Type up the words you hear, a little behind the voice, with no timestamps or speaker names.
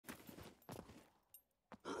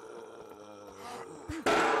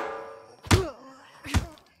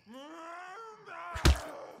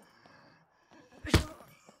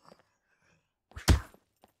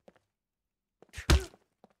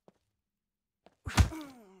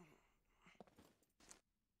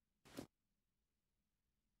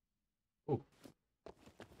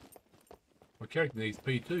character needs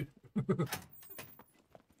P too.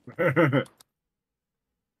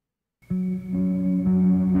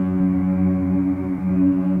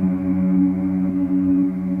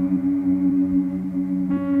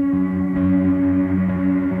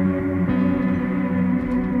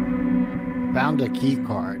 Found a key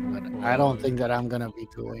card, but I don't think that I'm gonna be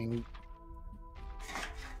doing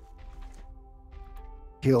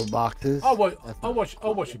kill boxes. I'll watch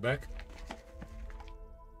you back.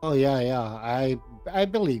 Oh yeah, I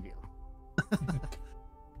believe you.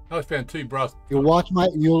 I found 2 brass. You'll watch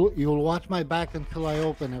my back until I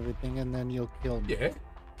open everything, and then you'll kill me. Yeah.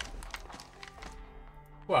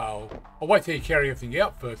 Well, I'll wait till you carry everything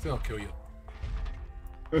out first, then I'll kill you.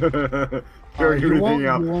 Carry everything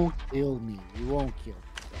out. You won't kill me. You won't kill me.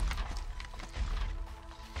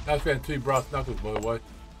 I found 2 brass knuckles, by the way.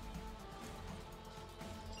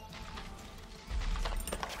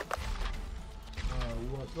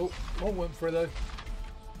 One went Fredo.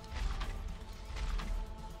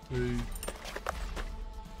 2.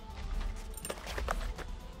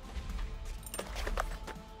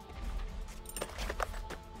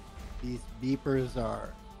 These beepers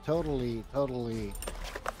are totally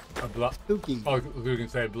A blast. spooky. Oh, I was going to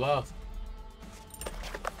say a blast.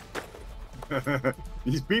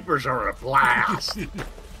 These beepers are a blast.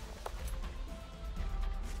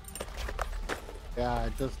 Yeah, I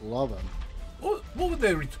just love them. What would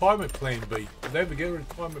their retirement plan be? Did they ever get a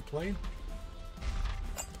retirement plan?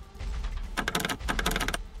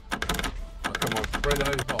 Oh, come on,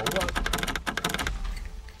 Fredo. Oh, what?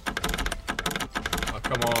 Oh,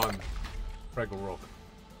 come on, Fraggle Rock.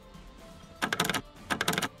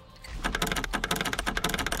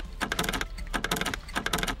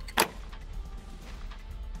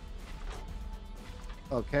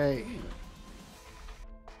 Okay.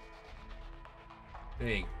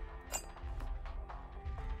 Dang.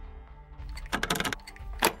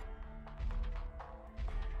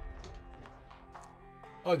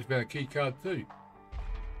 I just found a key card too.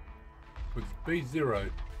 With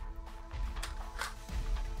B0.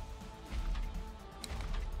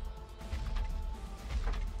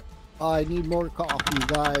 I need more coffee,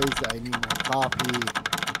 guys. I need more coffee.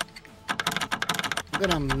 I'm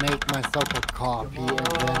gonna make myself a coffee and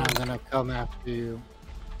then I'm gonna come after you.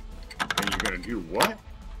 And you're gonna do what?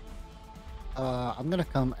 I'm gonna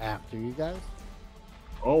come after you guys.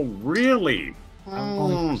 Oh, really? I'm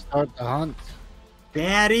going to start the hunt.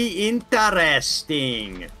 Very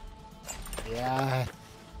interesting. Yeah.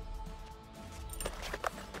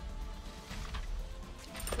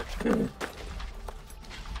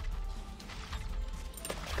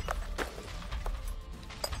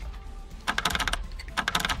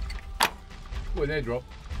 Boy, they drop.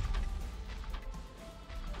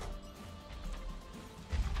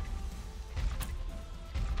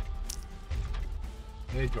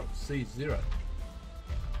 They drop C0.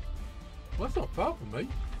 Well, that's not far from me.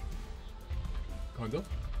 Kind of.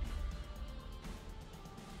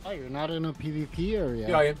 Oh, you're not in a PvP area.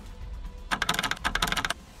 Yeah, I am.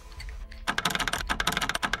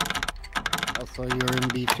 Oh, so you're in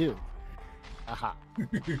B2. Aha.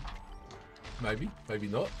 Maybe, maybe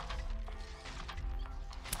not.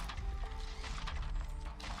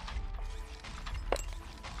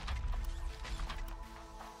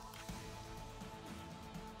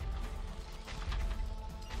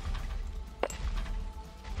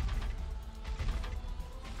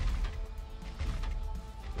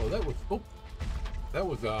 Well, that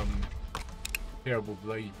was terrible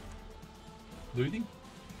blade looting.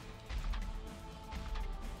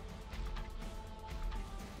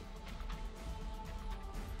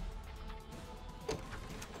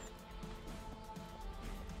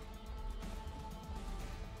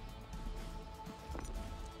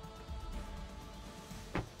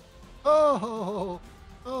 Oh.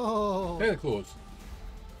 Santa Claus.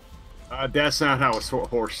 That's not how a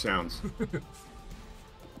horse sounds.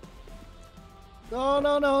 No,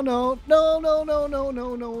 don't.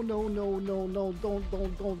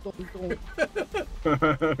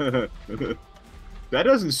 That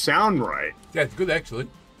doesn't sound right. That's good, actually.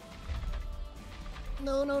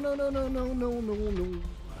 No.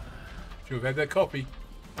 Should have had that copy.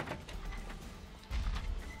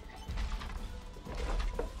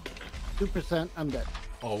 %, I'm dead.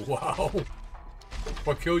 Oh, wow.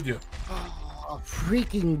 What killed you? Oh, a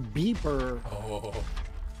freaking beeper. Oh.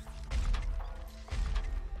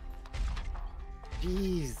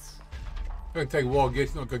 Jeez. It's going to take a while to get.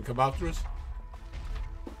 It's not going to come after us.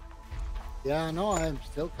 Yeah, no, I'm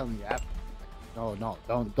still coming after. No,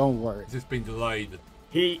 don't worry. It's just been delayed.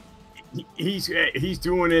 He's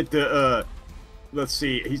doing it to let's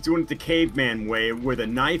see. He's doing it the caveman way with a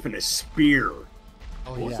knife and a spear.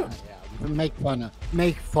 Oh Awesome. yeah. Make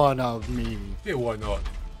fun of me. Yeah, why not?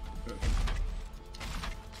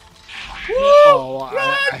 Oh,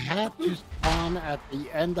 I had to spawn at the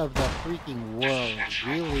end of the freaking world.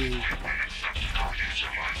 Really?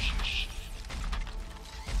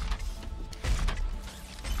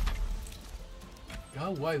 Go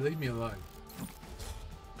away, leave me alone.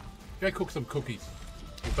 Go cook some cookies.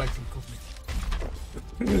 Or bake some cookies.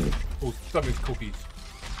 Or something cookies.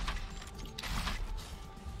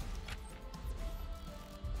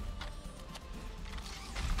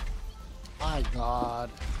 My God.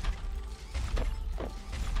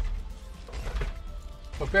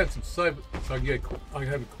 I found some soap so I can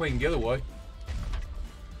have a clean getaway.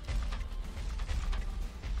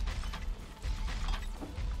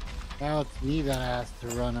 Now it's me that has to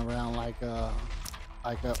run around like a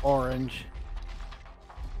orange.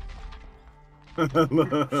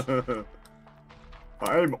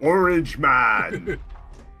 I'm Orange Man.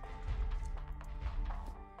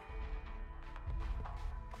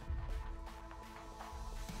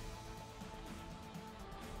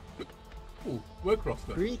 Ooh, work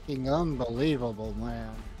roster. Freaking unbelievable, man.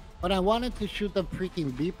 When I wanted to shoot the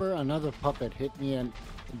freaking beeper, another puppet hit me and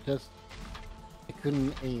I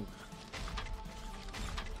couldn't aim.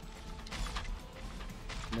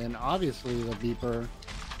 And then obviously the beeper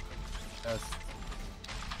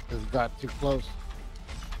just got too close.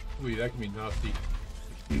 Ooh, that can be nasty.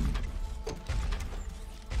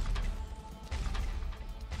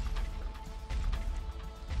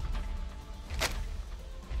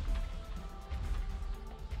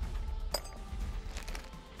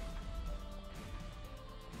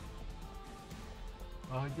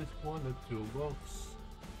 I just wanted to waltz.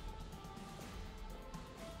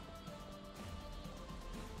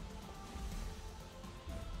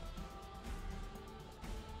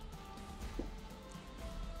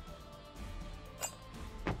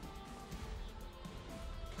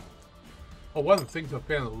 Oh, one of the things I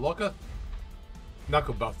found in the locker,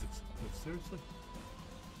 knuckle busters. Oh, seriously?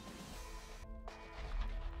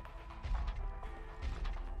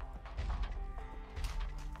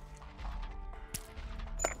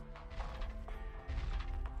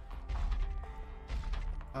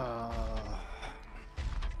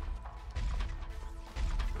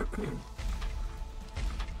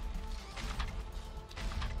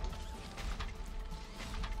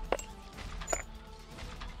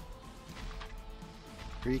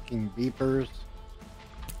 Freaking beepers.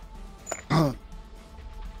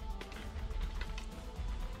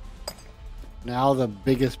 Now the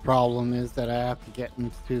biggest problem is that I have to get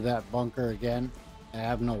into that bunker again. I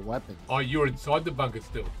have no weapons. Oh, you're inside the bunker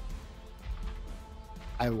still.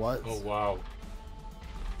 I was. Oh, wow.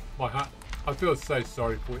 My heart. I feel so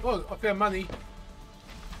sorry for you. Oh, I found money.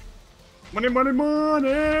 Money, money,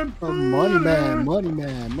 money. Oh, money man, money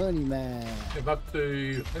man, money man. I'm up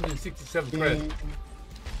to 167 credits.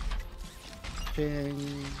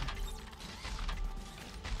 Ching.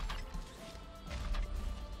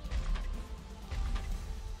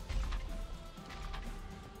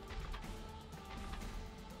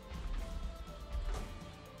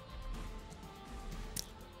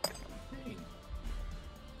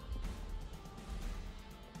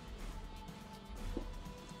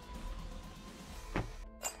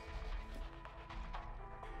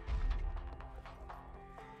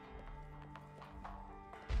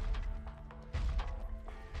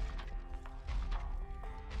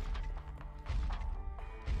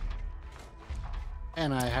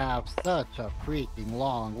 And I have such a freaking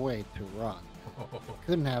long way to run. I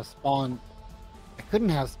couldn't have spawned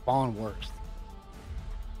worse.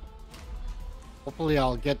 Hopefully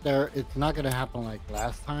I'll get there. It's not gonna happen like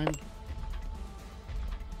last time.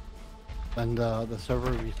 When the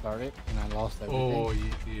server restarted and I lost everything. Oh,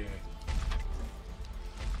 yeah.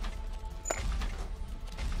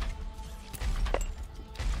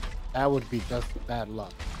 That would be just bad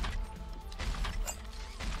luck.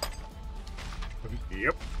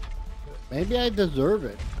 Yep. Maybe I deserve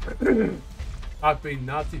it. I've been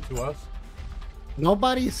nasty to us.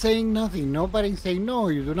 Nobody's saying nothing. Nobody's saying, no,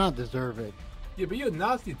 you do not deserve it. Yeah, but you're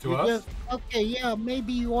nasty to You us. just- okay, yeah,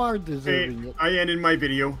 maybe you are deserving Hey, it. I ended my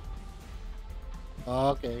video.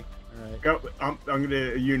 Okay, alright. Go, I'm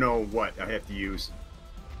gonna, you know what I have to use.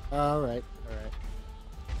 Alright, alright.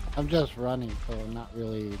 I'm just running, so I'm not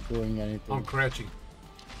really doing anything. I'm crouching.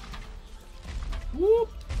 Whoop!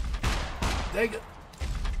 Dang it!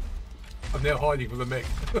 I'm now hiding from the mech.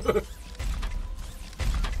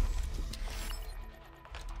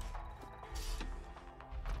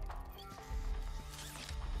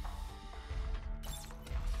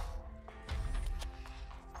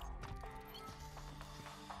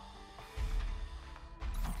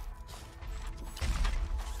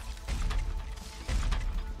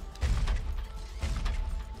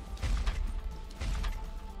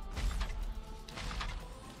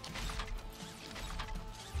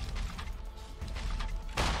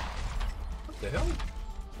 The hell?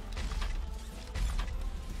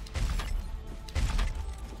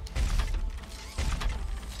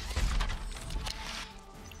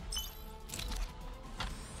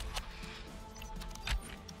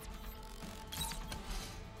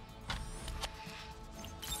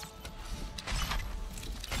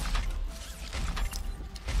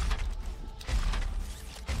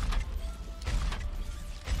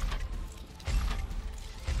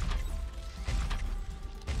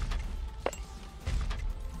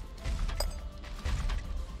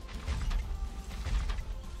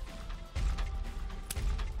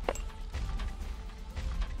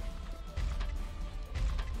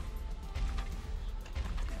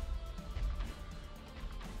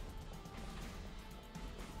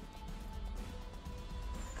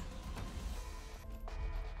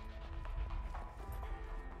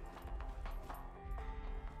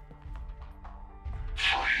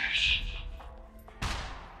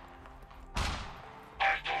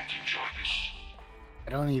 I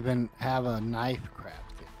don't even have a knife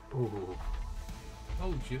crafted. Ooh.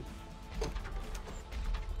 Oh shit.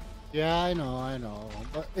 Yeah, I know.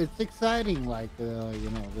 But it's exciting, like, you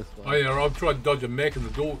know, this one. Oh yeah, I've tried to dodge a mech and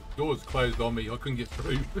the door's closed on me. I couldn't get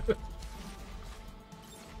through.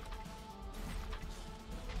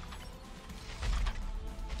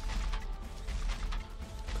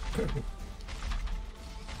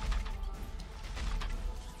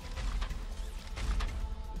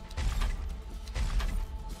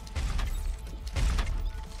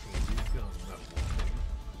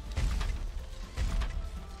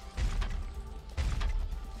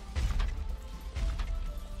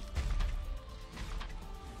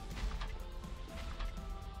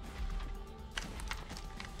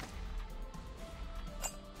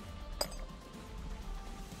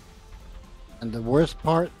 And the worst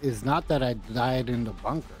part is not that I died in the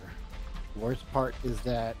bunker. The worst part is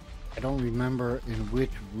that I don't remember in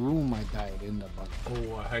which room I died in the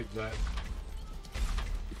bunker. Oh, I hate that.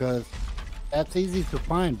 Because that's easy to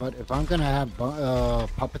find, but if I'm gonna have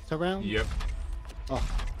puppets around, Yep. oh,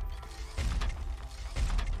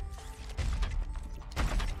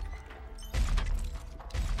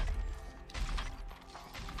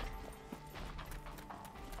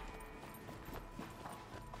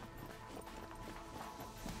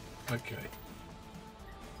 Okay.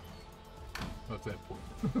 What's that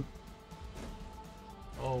point?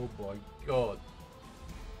 Oh my god.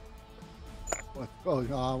 what's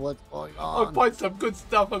going on? What's going I on? find some good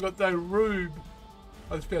stuff. I got no room.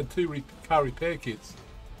 I just found 2 car repair kits.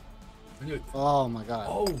 And you- Oh my god.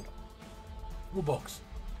 Oh, toolbox.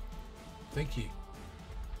 Thank you.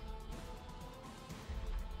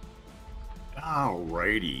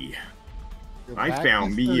 Alrighty. You're I back,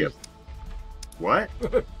 found me a... Mr. What?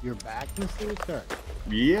 You're back, Mr. Stark.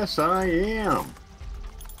 Yes, I am.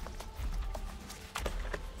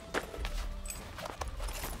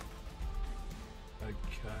 Okay,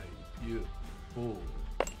 beautiful.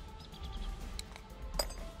 1,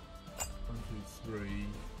 2, 3.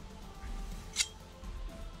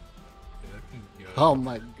 Yeah, that can go. Oh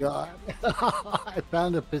my god. I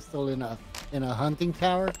found a pistol in a hunting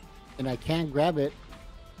tower and I can't grab it.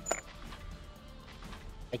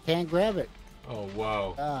 I can't grab it. Oh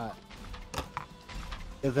wow. God.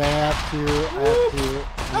 Because I have to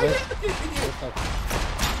lift up.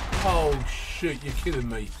 Oh shit, you're kidding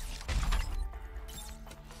me.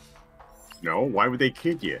 No, why would they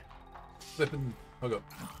kid you? Flipping, I got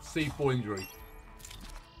C4 injury.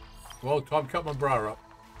 Well, time to cut my bra up.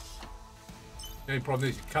 The only problem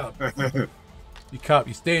is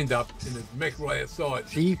you stand up and there's mech right outside.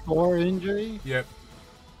 C4 injury? Yep.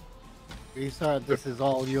 Restart, this is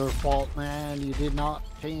all your fault, man. You did not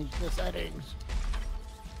change the settings.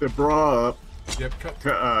 The bra up Yep, cut.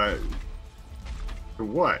 to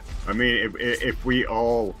what? I mean, if we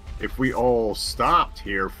all stopped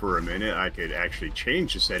here for a minute, I could actually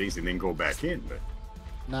change the settings and then go back in. But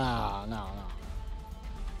No.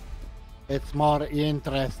 It's more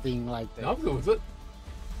interesting like this. No, I'm good with it.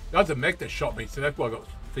 That's a mech that shot me, so that's why I got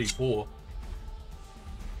C4.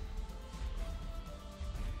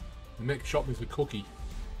 The mech shot me with a cookie.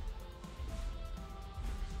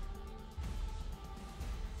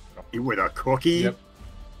 with a cookie? Yep.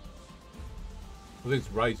 I think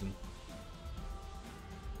it's raisin.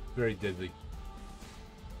 Very deadly.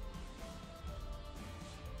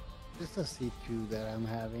 This is a C2 that I'm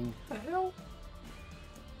having. The hell?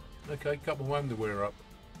 Okay, cut my underwear up.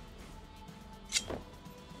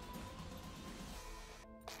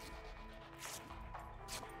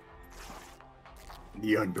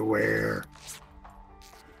 The underwear.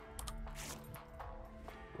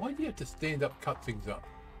 Why do you have to stand up, cut things up?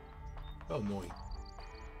 So annoying.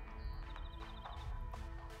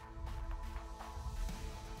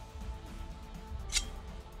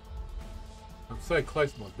 so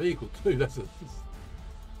close to my vehicle too. That's a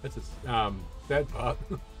sad part.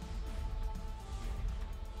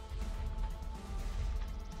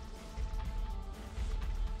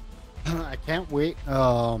 I can't wait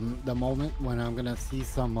the moment when I'm gonna see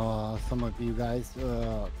some of you guys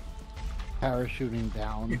parachuting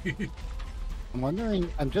down.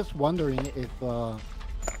 I'm just wondering if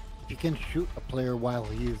you can shoot a player while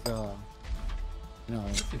he's you know.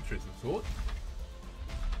 That's interesting thought.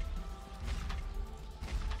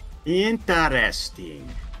 Interesting.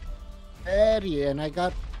 Eddie, and I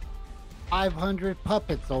got 500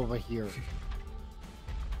 puppets over here.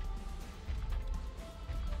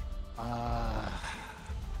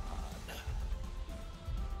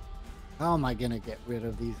 How am I gonna get rid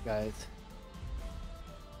of these guys?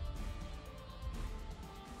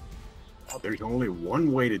 Well, there's only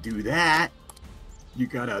one way to do that. You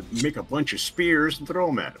gotta make a bunch of spears and throw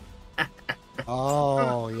them at them.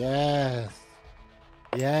 Oh, yes.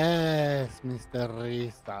 Yes, Mr.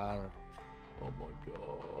 Ristar. Oh my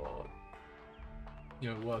god.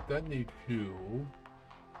 You know what? I don't need fuel.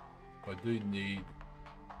 I do need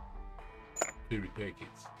 2 repair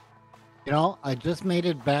kits. You know, I just made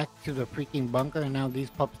it back to the freaking bunker, and now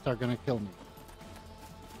these puppets are gonna kill me.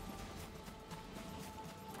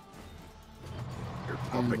 You're Can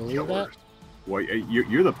you puppet believe that? killers. Well,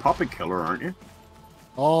 you're the puppet killer, aren't you?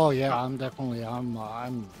 Oh yeah, I'm definitely.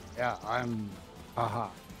 Haha.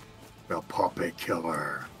 The puppet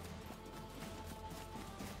killer.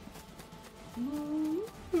 And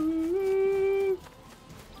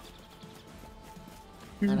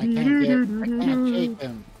I can't shake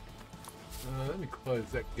him. Let me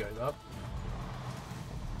close that gate up.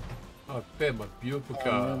 Oh, I found my beautiful I'm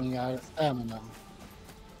car. running out of stamina.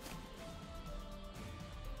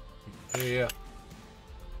 Repair.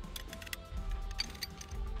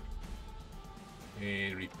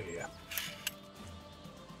 And repair.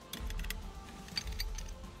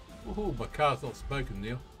 Oh, my car's not smoking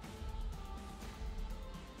now.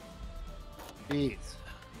 Jeez.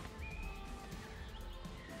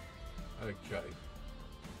 Okay.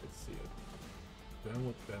 Let's see it. Don't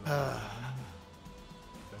want that. That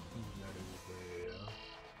over there.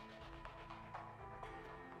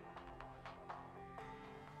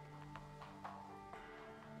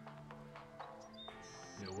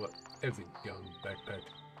 You know what? Everything's going in the backpack.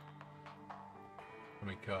 I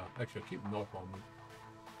mean car. Actually, I keep a knife on me.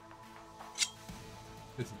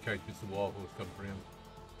 Just in case Mr. Wild Horse comes around.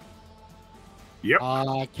 Yep.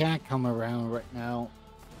 I can't come around right now.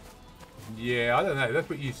 Yeah, I don't know. That's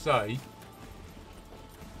what you say.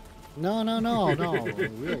 No, really,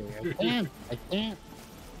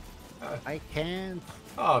 I can't.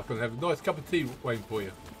 Oh, I'm going to have a nice cup of tea waiting for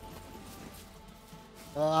you.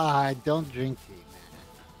 I don't drink tea, man.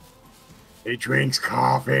 He drinks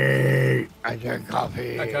coffee. I drink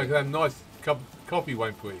coffee. Okay, I'm going to have a nice cup of coffee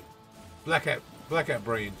waiting for you. Blackout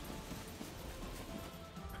brand.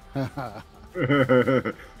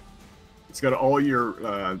 It's got all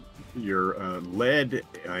your lead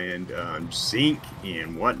and zinc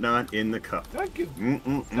and whatnot in the cup. Don't give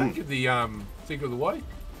the secret away.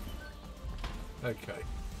 Okay.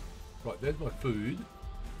 Right, there's my food.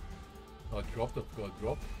 I forgot to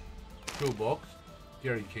drop. Toolbox.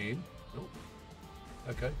 Jerry can. Nope.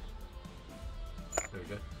 Okay. There we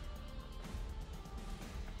go.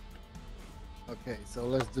 Okay, so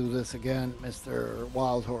let's do this again, Mr.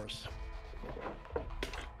 Wild Horse.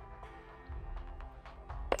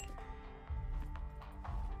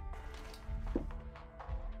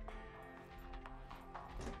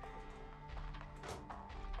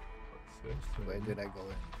 Where did I go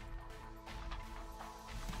in?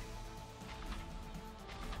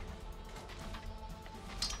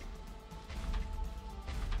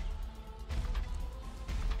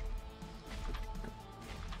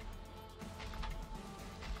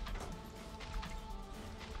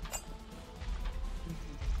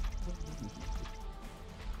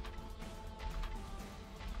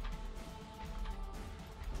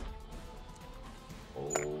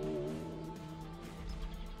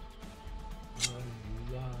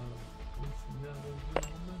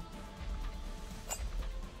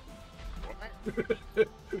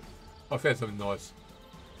 I found something nice.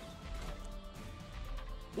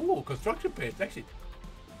 Oh, construction pants, actually.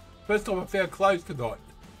 First time I found clothes tonight.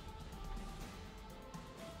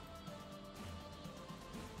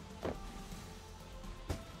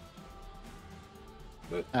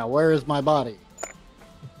 Now, where is my body?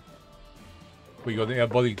 We got our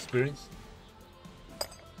body experience.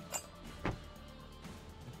 You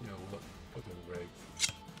know what? Put in the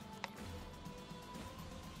rags.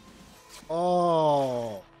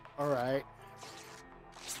 Oh, all right.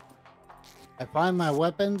 I find my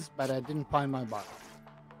weapons, but I didn't find my body.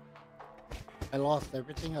 I lost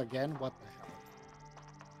everything again. What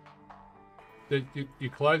the hell?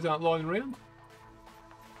 Your clothes aren't lying around?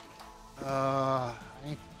 I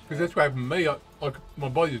need to Because check. that's what happened to me. My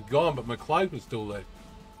body was gone, but my clothes were still there.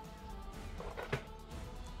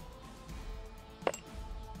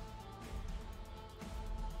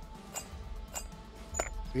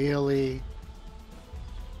 Really?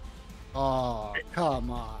 Oh,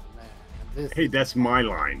 come on, man. This. Hey, that's my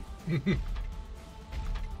line.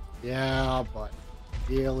 Yeah, but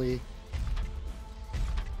really?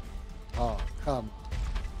 Oh, come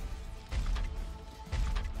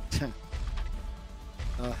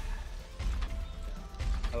on.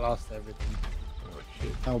 I lost everything. Oh,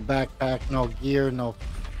 shit. No backpack, no gear, no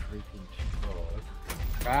freaking shit. Oh,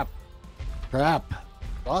 Crap. Crap.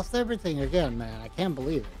 Lost everything again, man. I can't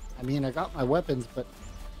believe it. I mean, I got my weapons, but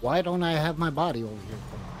why don't I have my body over here?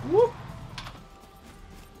 whoop.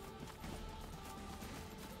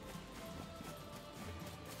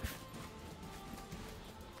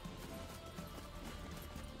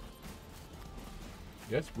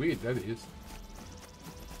 That's weird, that is.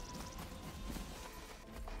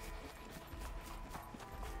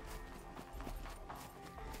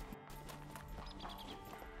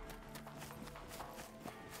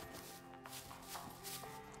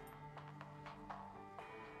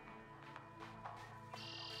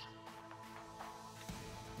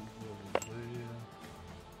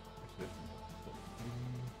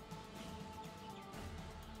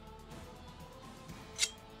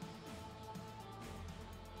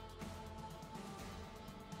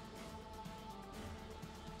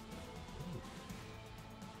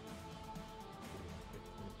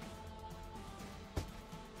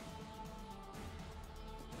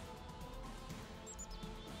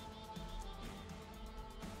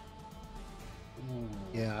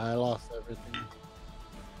 Yeah, I lost everything.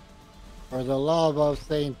 For the love of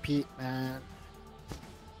St. Pete, man.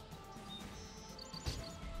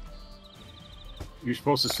 You're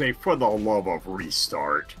supposed to say, for the love of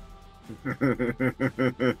restart. For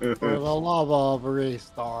the love of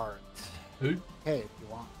restart. Who? Hey, if you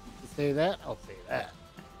want to say that, I'll say that.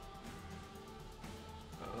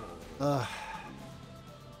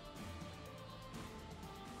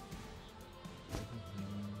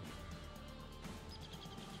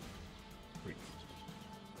 Wait.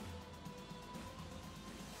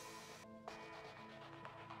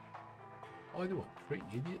 Oh, I do what? Great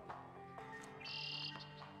idiot.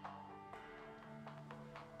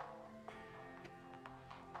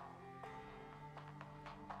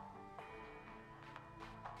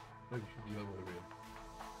 Maybe it should be the other way around.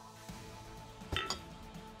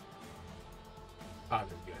 Ah,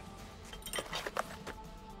 there we go.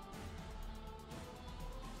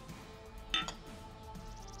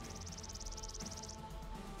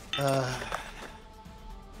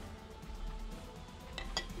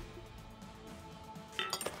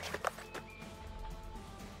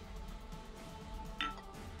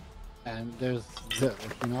 And there's, the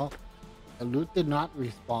loot did not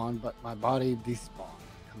respawn, but my body despawned.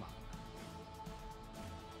 Come on.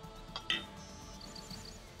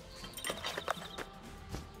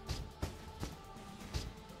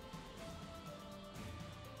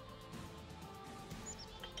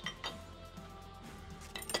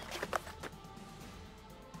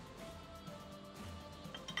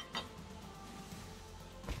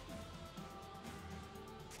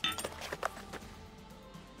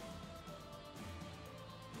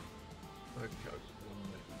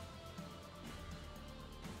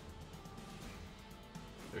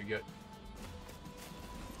 There we go.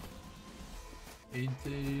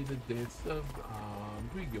 Into the dance of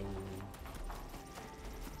arms we go.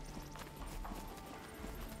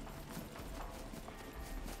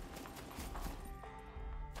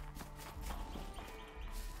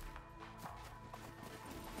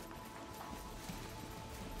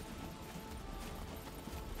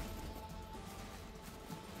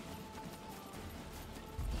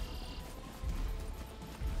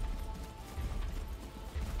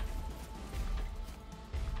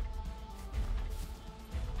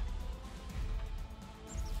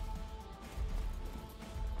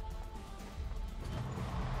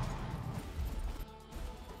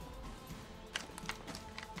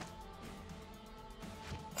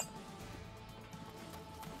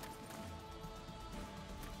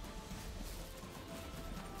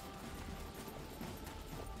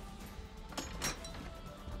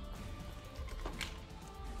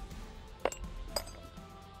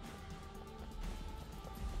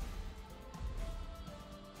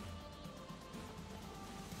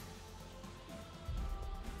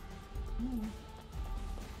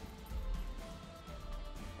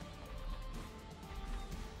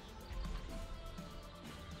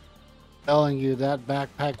 telling you that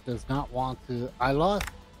backpack does not want to. I lost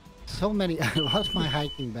so many. I lost my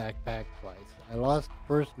hiking backpack twice. I lost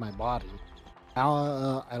first my body.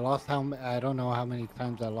 Now I lost I don't know how many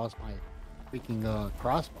times I lost my freaking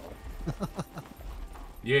crossbow.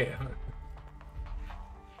 Yeah.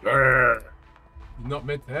 You're not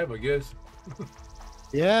meant to have, I guess.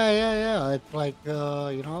 Yeah. It's like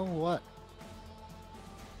you know what?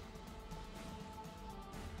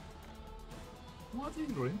 What's in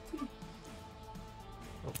green?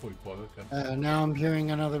 Oh, 45, okay. Now I'm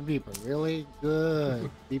hearing another beeper. Really good.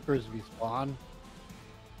 Beepers respawn.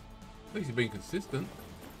 At least you're being consistent.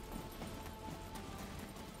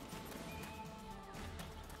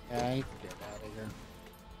 Yeah, I need to get out of here.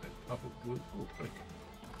 That's up good. Oh, frick.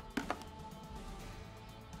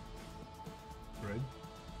 Red.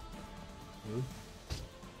 Good.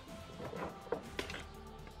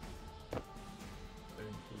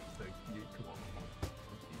 And we'll take, yeah, come on.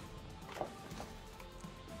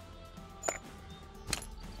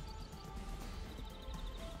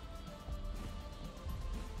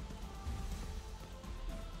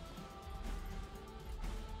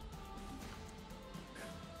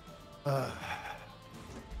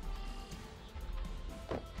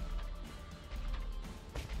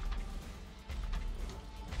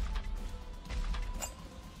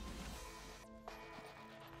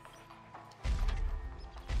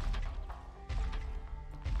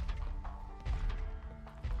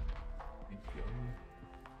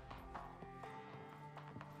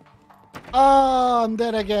 Oh, I'm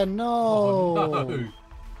dead again. No. Oh, no.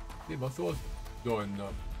 Yeah, my thoughts going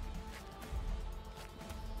up.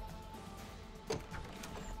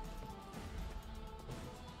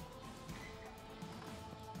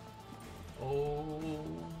 Oh,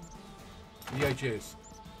 VHS.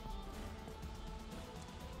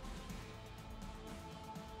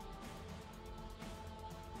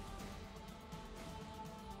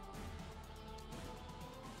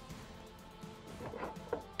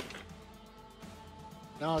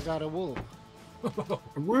 Now I got a wolf.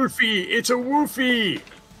 Woofy! It's a woofy!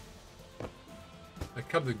 I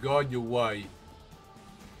come to guide your way.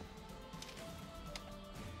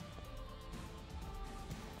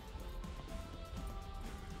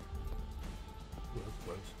 Well, that's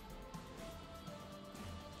close.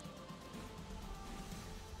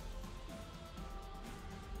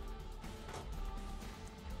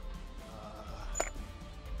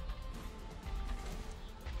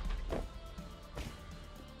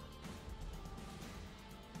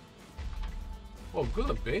 Oh,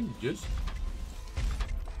 good bandages.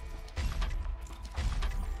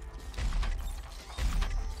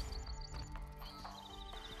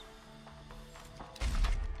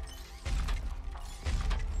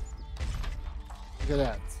 Look at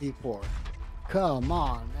that C4. Come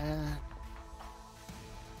on, man.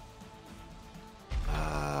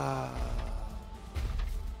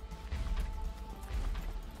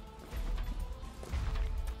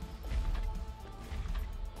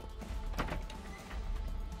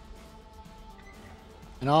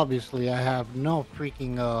 And obviously I have no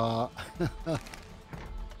freaking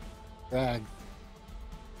rags.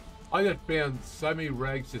 I just found so many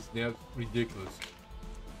rags just now, it's ridiculous.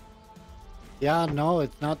 Yeah, no,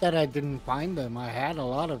 it's not that I didn't find them. I had a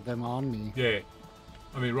lot of them on me. Yeah.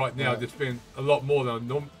 I mean, right now, I just found a lot more than I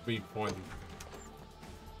normally finding.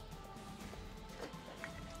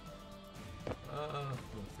 Let's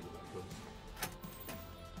see what that does.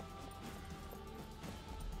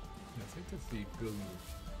 I think that's the building.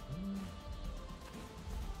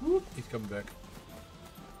 Whoop, he's coming back.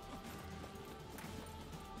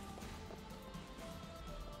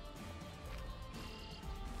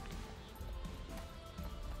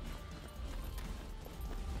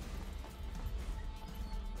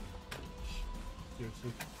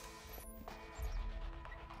 Seriously.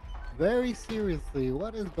 Very seriously,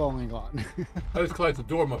 what is going on? I just closed the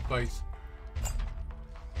door in my face.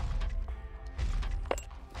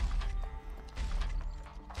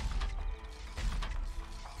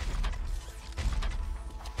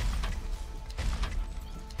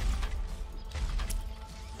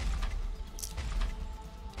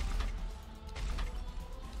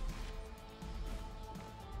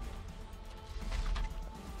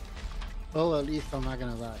 Well, at least I'm not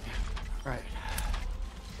gonna die. Right.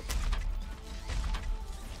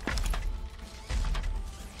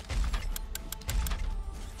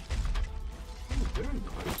 Oh, very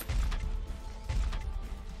nice.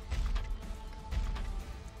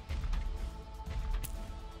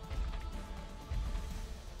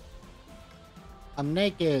 I'm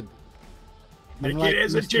naked. I'm Naked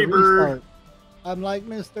as a Mr. jibber. Restart. I'm like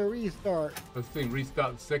Mr. Restart. This thing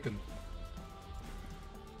restart in a second.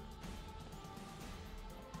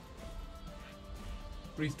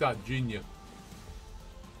 Restart Junior.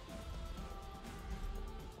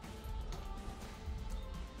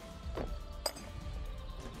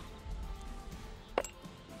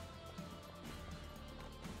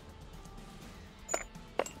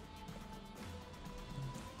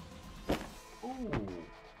 Ooh.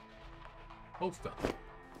 Holster.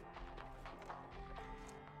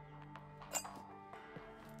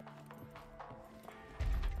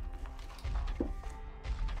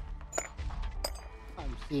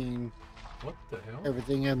 I'm seeing What the hell?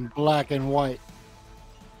 everything in black and white.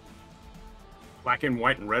 Black and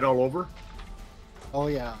white and red all over. Oh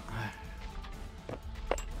yeah. Alright.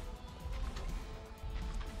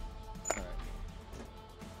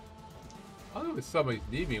 I don't know if somebody's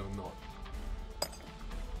near me or not.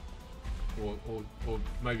 Or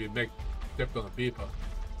maybe a mech stepped on a beer pump.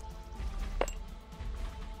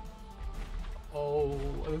 Oh,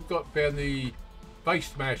 I've found the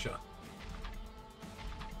face smasher.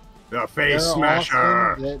 The face They're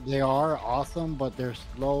smasher. awesome. They are awesome, but they're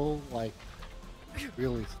slow, like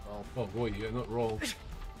really slow. Oh boy, you're not wrong.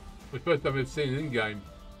 The first time I've seen it in game.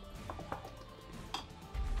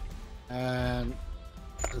 And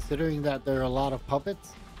considering that there are a lot of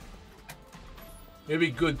puppets, It'd be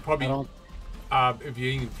good I probably don't. if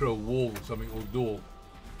you're aiming through a wall or something or door.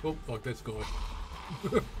 Oh, like that's guy.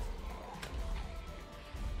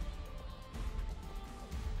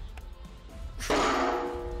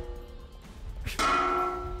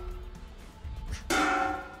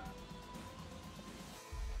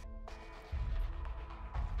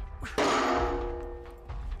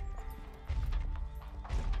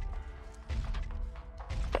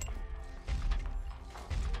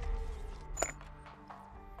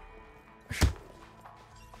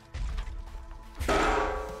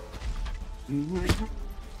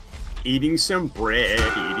 Eating some bread.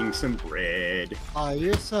 Eating some bread. Oh,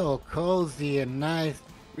 you're so cozy and nice.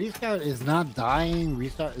 Restart is not dying.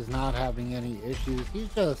 Restart is not having any issues. He's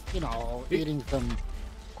just, eating some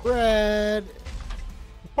bread,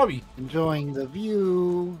 Probably enjoying the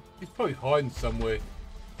view. he's probably hiding somewhere.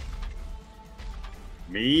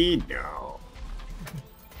 Me, no.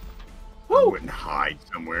 I wouldn't hide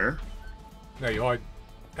somewhere. No, you hide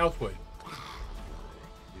elsewhere.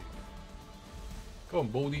 Come on,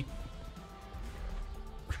 Baldy.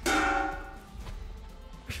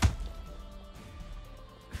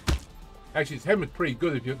 Actually, his helmet's pretty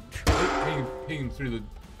good if you're hitting through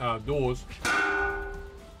the doors.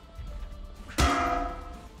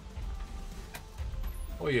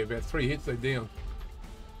 Oh yeah, about 3 hits, they're down.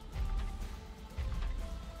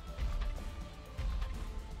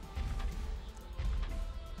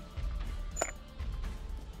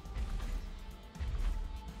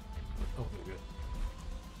 Oh, there we go.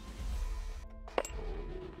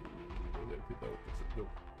 Oh, there we go.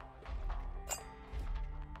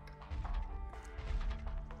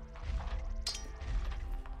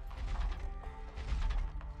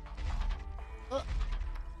 That's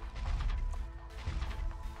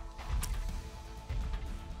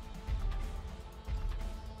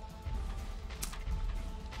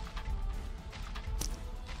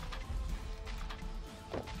it.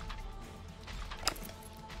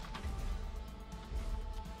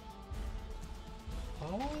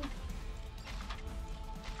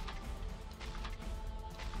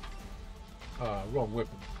 Wrong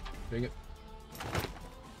weapon. Dang it.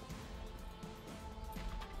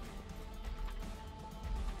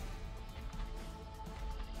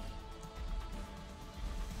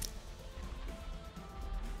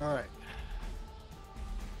 All right.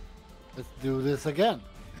 Let's do this again.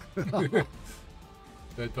 Third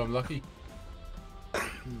time lucky.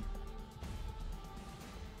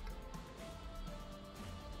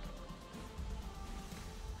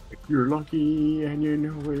 If you're lucky and you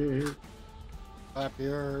know it. Clap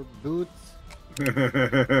your boots.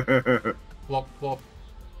 Flop, flop.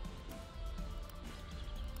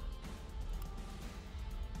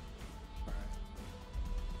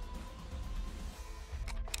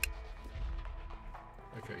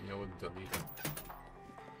 Okay, yeah, I wouldn't done these.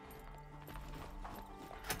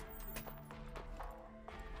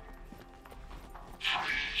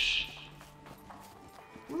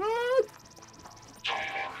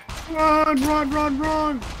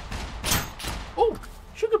 Run! Oh,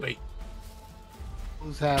 sugar beet.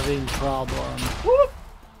 Who's having problems? Whoop.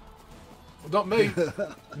 Well, not me.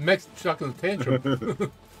 Max chucking a tantrum.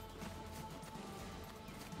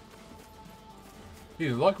 He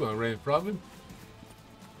didn't like when I ran in front of him.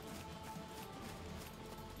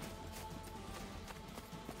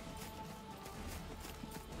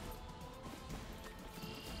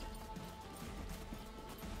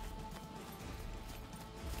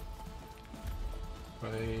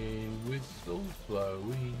 Train whistle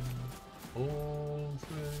blowing all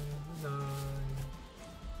through the night.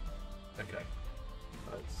 Okay,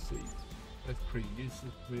 let's see. That's pretty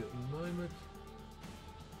useless for me at the moment.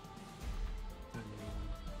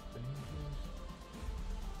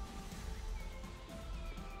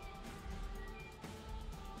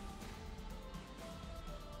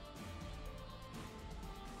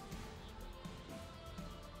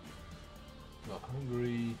 Not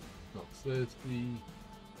hungry, not thirsty.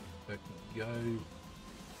 Back to go.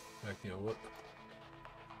 Back, you know what?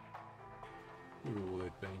 Look at all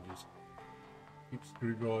those bandages. Keep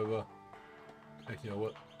screwdriver. Back, you know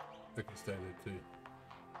what? They can stay there too.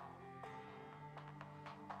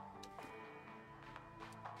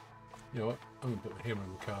 You know what? I'm gonna put the hammer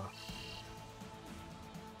in the car.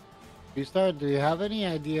 Restart, do you have any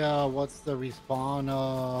idea what's the respawn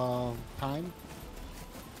time?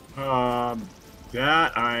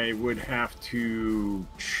 That I would have to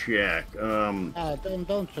check. Don't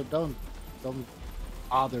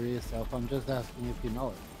bother yourself. I'm just asking if you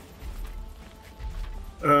know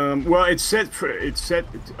it. Well, it's set.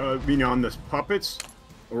 You know, on the puppets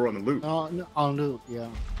or on the loot. No, on loot, yeah.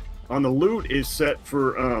 On the loot is set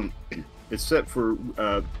for. It's set for.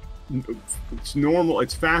 It's normal.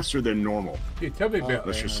 It's faster than normal. Yeah, tell me about.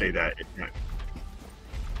 Let's just say that.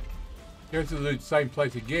 Go to the same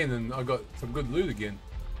place again, and I got some good loot again.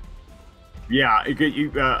 Yeah,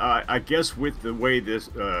 I guess with the way this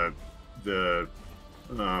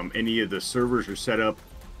any of the servers are set up,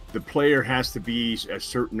 the player has to be a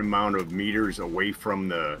certain amount of meters away from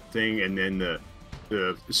the thing, and then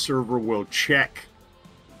the server will check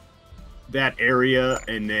that area,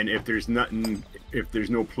 and then if there's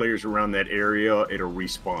no players around that area, it'll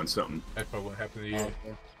respawn something. That's probably what happened to you.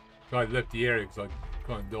 Okay. So I left the area because I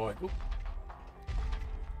kind of died. Oop.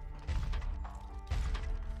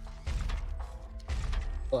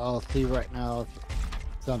 Well, I'll see right now if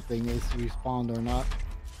something is respawned or not.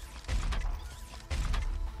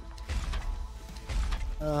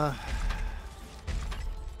 Oh,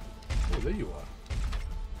 there you are.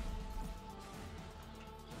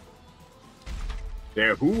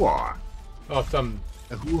 There who are? Oh, some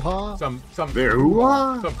Hoo-ha? some There who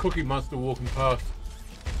are? some cookie monster walking past.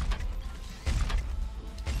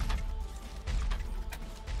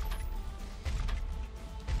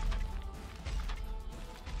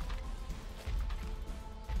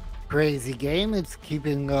 Crazy game. It's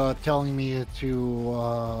keeping telling me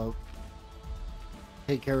to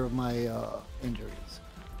take care of my injuries.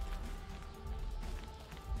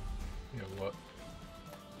 Yeah, what?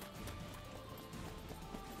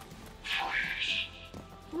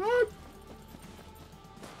 What?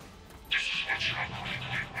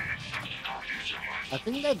 I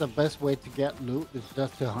think that the best way to get loot is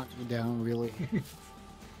just to hunt me down, really.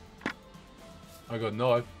 I got a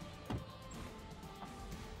knife.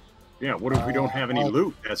 Yeah, what if we don't have any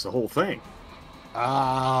loot? That's the whole thing.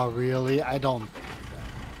 Ah, really? I don't think that.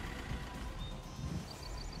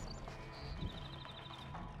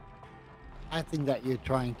 I think that you're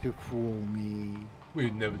trying to fool me.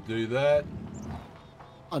 We'd never do that.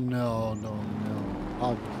 Oh, no.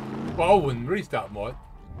 Well, I wouldn't restart, might.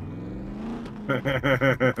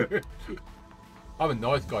 I'm a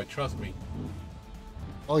nice guy, trust me.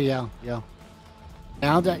 Oh, yeah.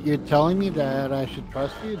 Now that you're telling me that I should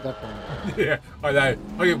trust you, definitely. Yeah, I know.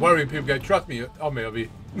 I get worried when people go, trust me, I'll be.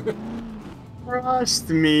 Trust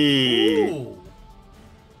me. Ooh.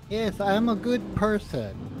 Yes, I'm a good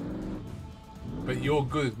person. But your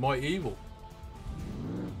good is my evil.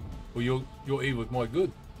 Or your evil is my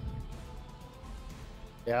good.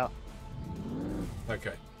 Yeah.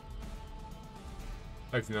 Okay.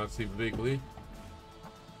 Hopefully now I see the vehicle here.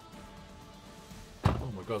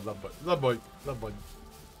 Oh my god, love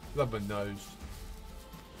my nose.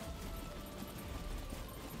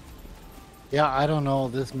 Yeah, I don't know.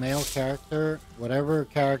 This male character, whatever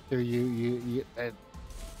character the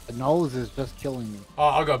nose is just killing me. Oh,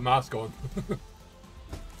 I got a mask on.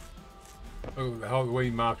 I got the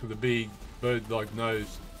Halloween mask with a big bird-like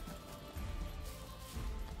nose.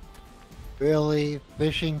 Really?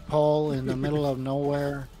 Fishing pole in the middle of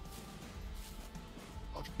nowhere?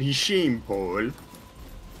 Fishing pole.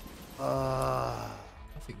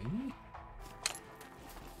 Nothing in here.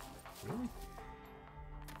 Really?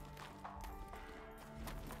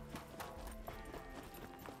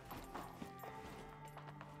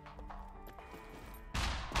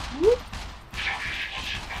 Whoop.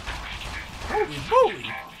 Holy moly!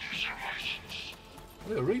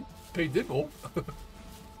 Yeah, repeat dibble.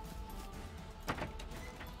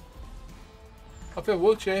 I feel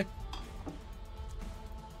wheelchair.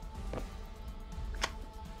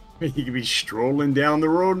 You could be strolling down the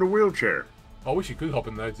road in a wheelchair. I wish you could hop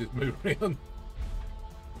in those, just move around.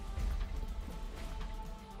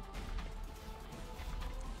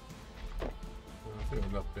 I think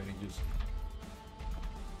enough bandages.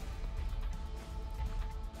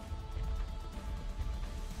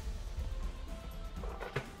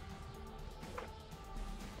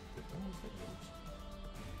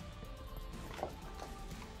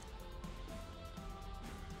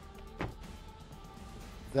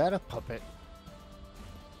 Is that a puppet?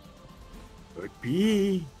 Could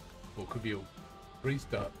be. Or it could be a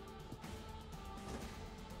restart.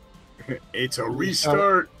 It's a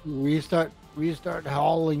restart. Restart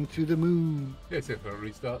howling to the moon. Yeah, except for a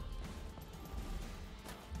restart.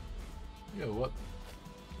 You know what?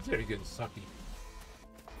 It's already getting sucky.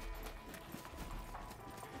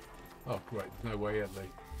 Oh, great. No way out there.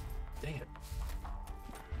 Dang it.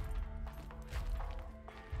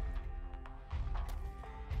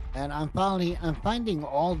 And I'm finding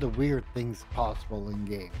all the weird things possible in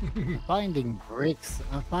game. I'm finding bricks.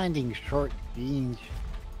 I'm finding short jeans,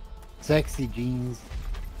 sexy jeans.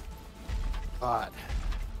 God.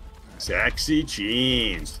 Sexy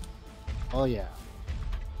jeans. Oh yeah.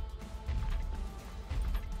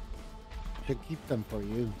 Should keep them for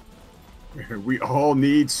you. We all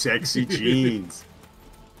need sexy jeans.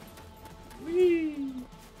 Whee!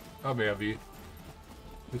 I'm out of here.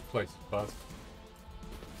 This place is bust.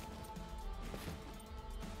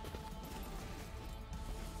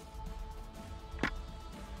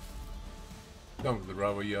 Done with the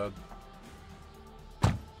railway yard.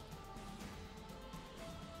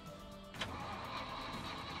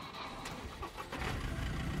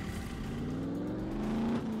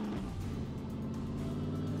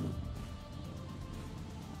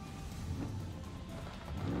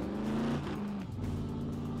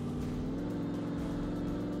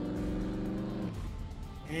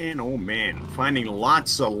 Man, oh man, finding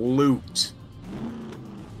lots of loot.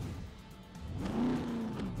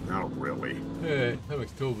 Not really. Yeah, that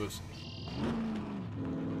makes two of us.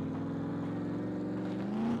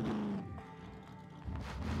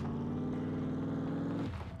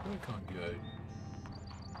 I can't go.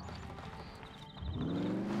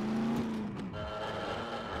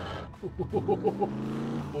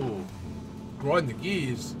 Oh, grind the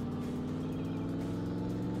gears.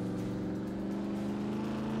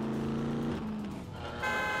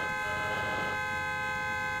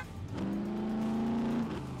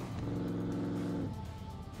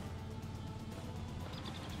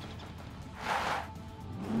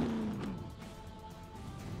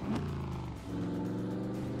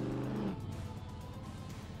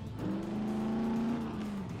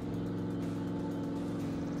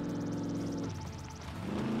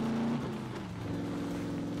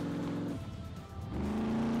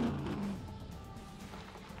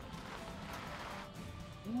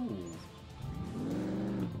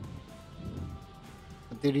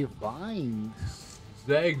 What did you find?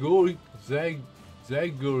 Zagorgi.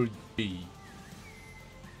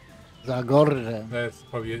 Zagorda. That's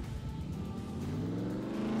probably it.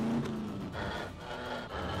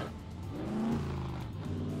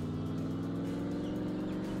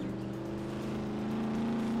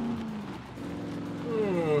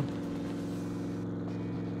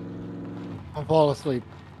 I'll fall asleep.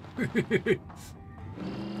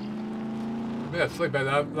 Yeah, sleep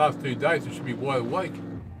about the last 2 days, I should be wide awake.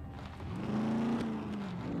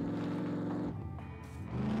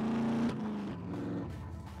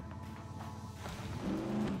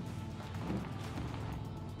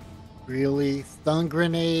 Really? Stun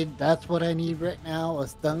grenade? That's what I need right now? A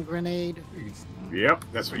stun grenade? Yep,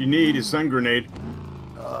 that's what you need, is stun grenade.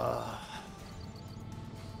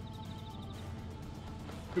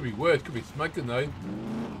 Could be worse, could be smoke grenade.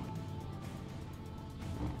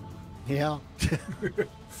 Yeah.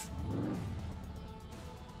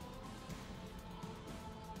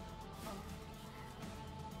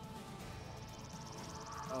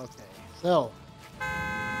 Okay, so.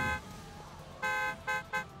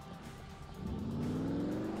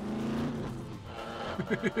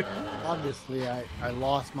 Obviously, I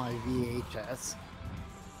lost my VHS.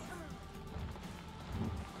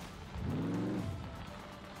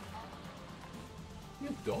 You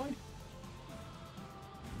died?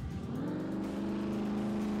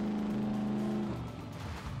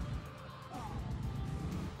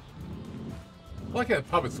 I like how the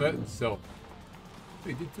puppets hurt himself.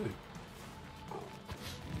 He did too.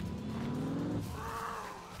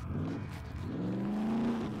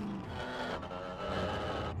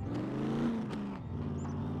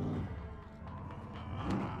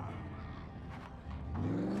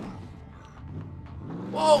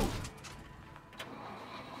 Whoa!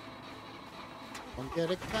 Don't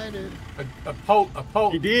get excited.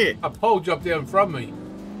 A He did. pole jumped down from me.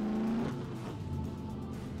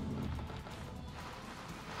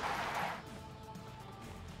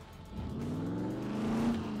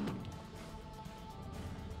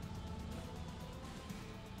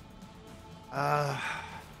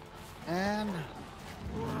 And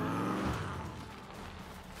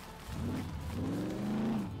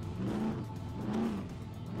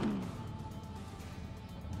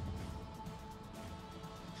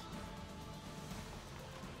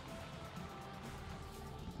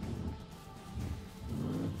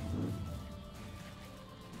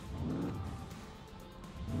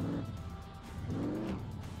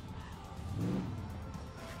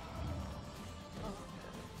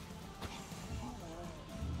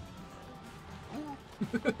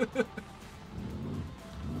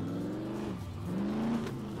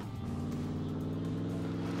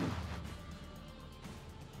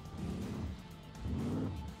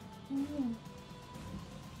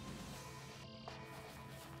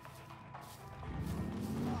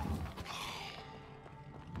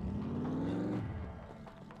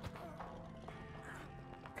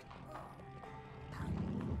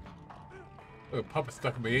A puppet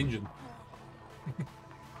stuck in my engine.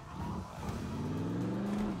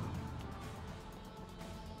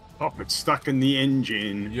 Puppet stuck in the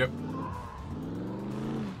engine. Yep.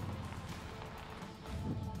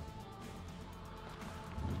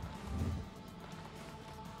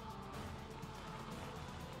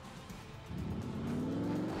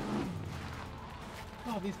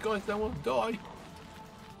 Oh, these guys don't want to die.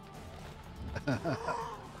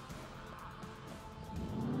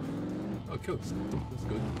 Oh, killed. That's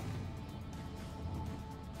good.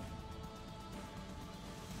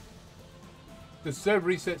 Does serve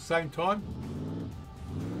reset same time?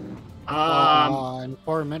 in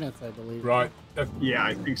 4 minutes, I believe. Right. Yeah,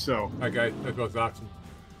 I think so. Okay, that's what I was asking.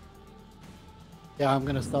 Yeah, I'm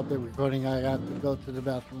gonna stop the recording. I got to go to the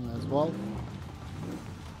bathroom as well.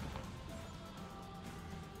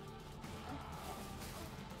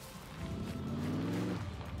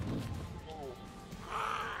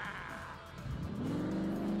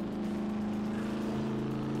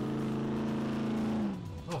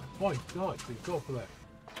 Oh, my God, thank God for that.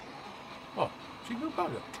 Oh, she no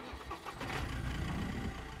bugger.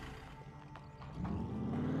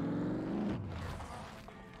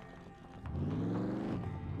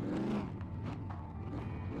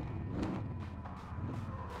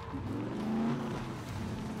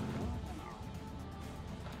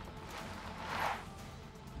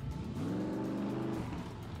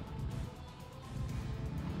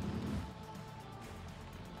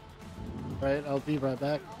 Right, I'll be right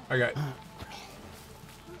back. Okay.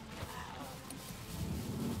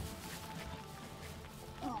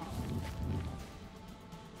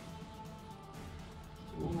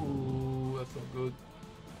 Ooh, that's not good.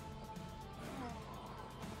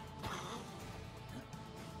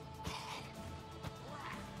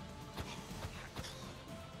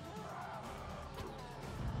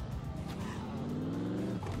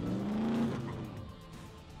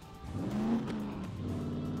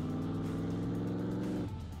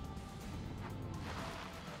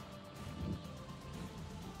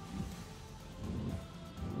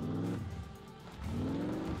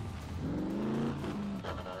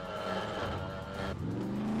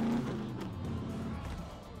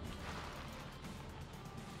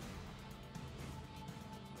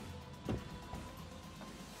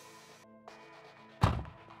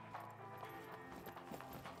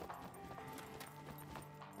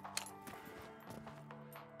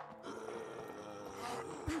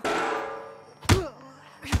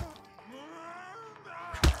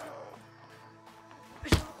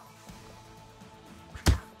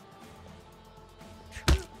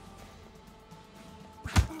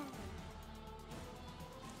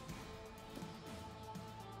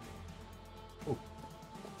 Oh.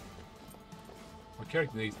 My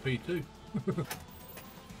character needs P2.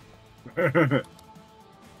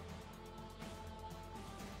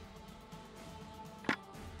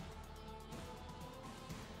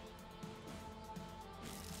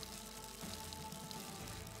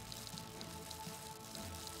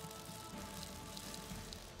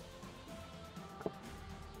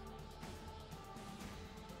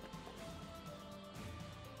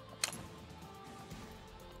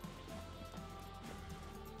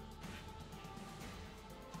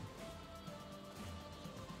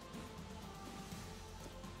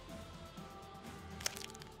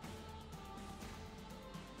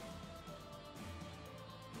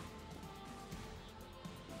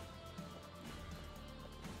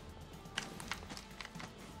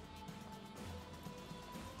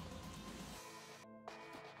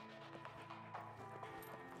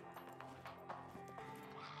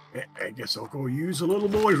 I guess I'll go use the little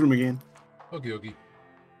boy's room again. Okay, okay.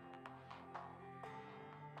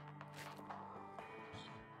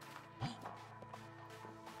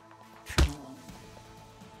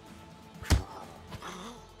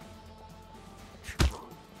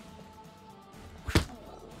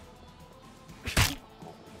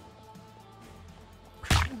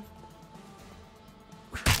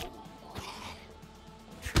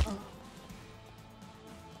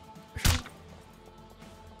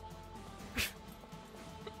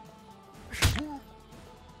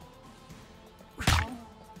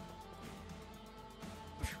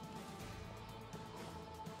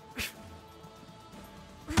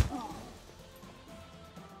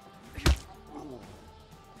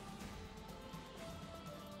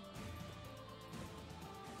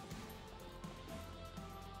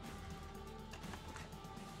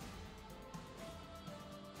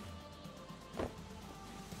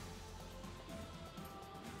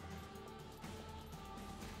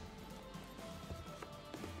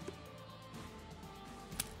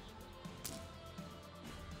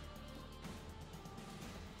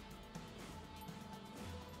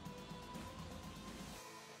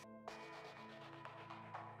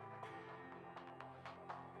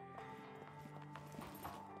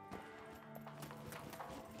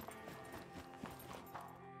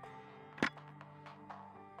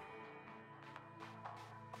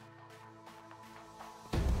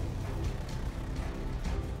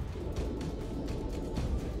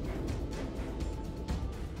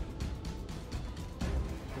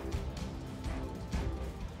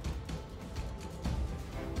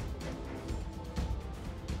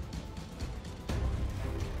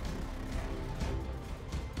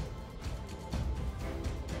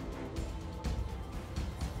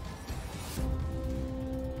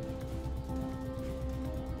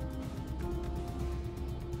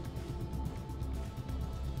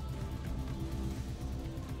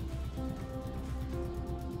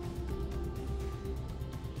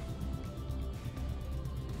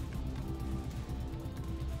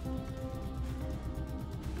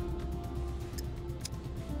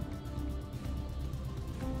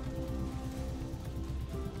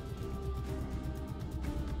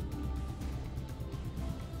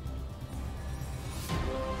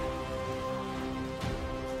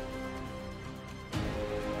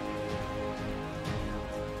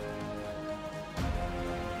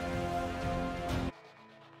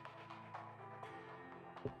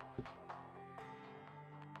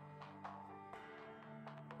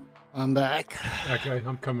 I'm back. Okay,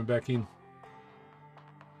 I'm coming back in.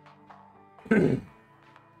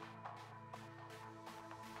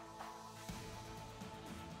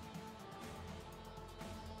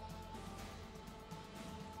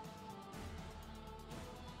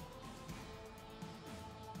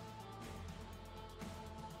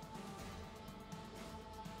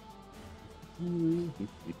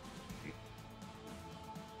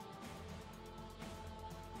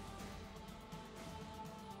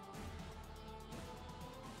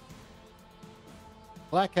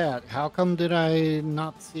 Black Hat, how come did I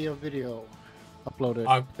not see a video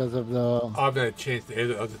uploaded? Because of the... I've had a chance to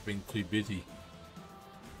edit. I've just been too busy.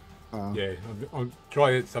 Yeah, I'm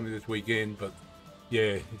trying to edit something this weekend, but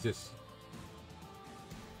yeah, it's just...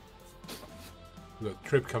 We've got a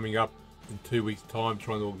trip coming up in 2 weeks' time,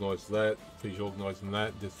 trying to organise that, finish organising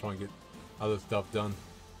that, just trying to get other stuff done.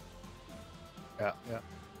 Yeah, yeah.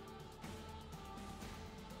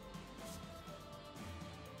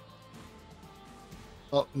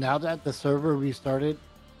 Well, now that the server restarted,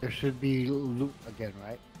 there should be loot again,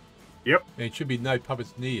 right? Yep. And it should be no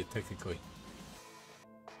puppets near you, technically.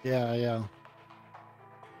 Yeah, yeah.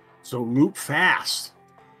 So loot fast.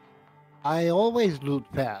 I always loot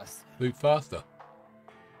fast. Loot faster.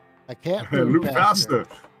 I can't loot faster.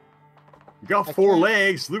 You got four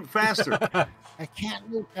legs, loot faster. I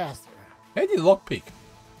can't loot faster. How do you lockpick?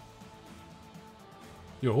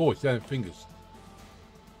 Your horse, down in fingers.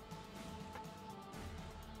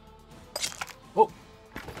 Oh,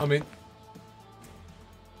 I'm in.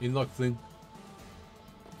 In like thing.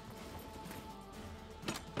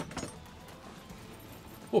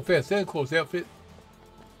 Oh, fair Santa Claus outfit.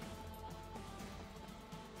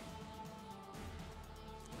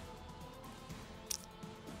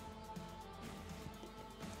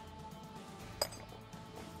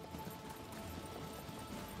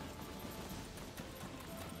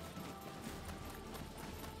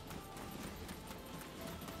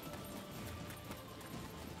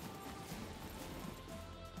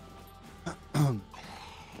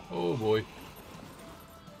 Oh boy.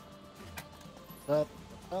 Up.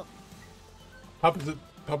 Puppets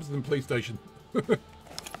in the police station.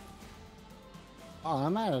 Oh,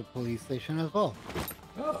 I'm at a police station as well.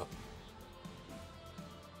 Oh.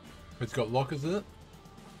 It's got lockers in it?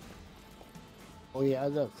 Oh yeah,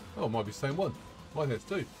 it does. Oh, it might be the same one. Mine has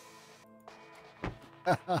two.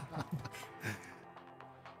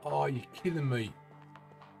 Oh, you're kidding me.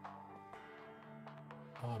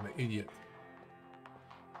 Oh, I'm an idiot.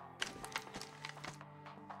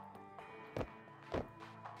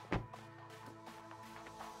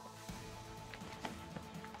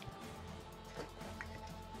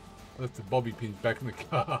 Left the bobby pins back in the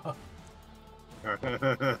car.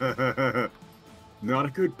 Not a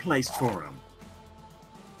good place for him.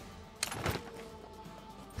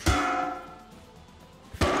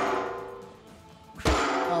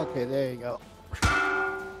 Okay, there you go.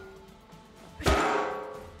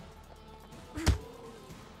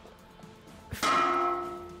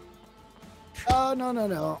 Oh,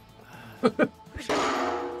 no.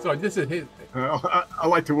 Sorry, this is hit. I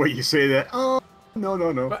like the way you say that. Oh,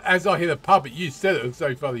 no. But as I hit a puppet, you said it was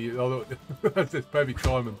so funny. I thought that's just perfect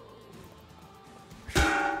timing.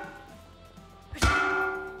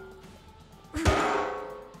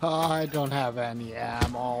 Oh, I don't have any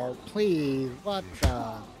ammo. Please, what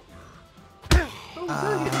the?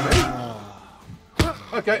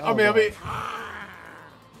 Okay, Oh, I'm here.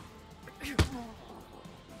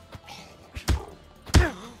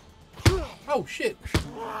 Oh shit!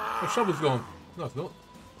 My shovel's gone. No, it's not.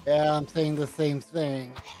 Yeah, I'm saying the same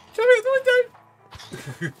thing. Shove it, no,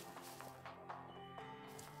 don't.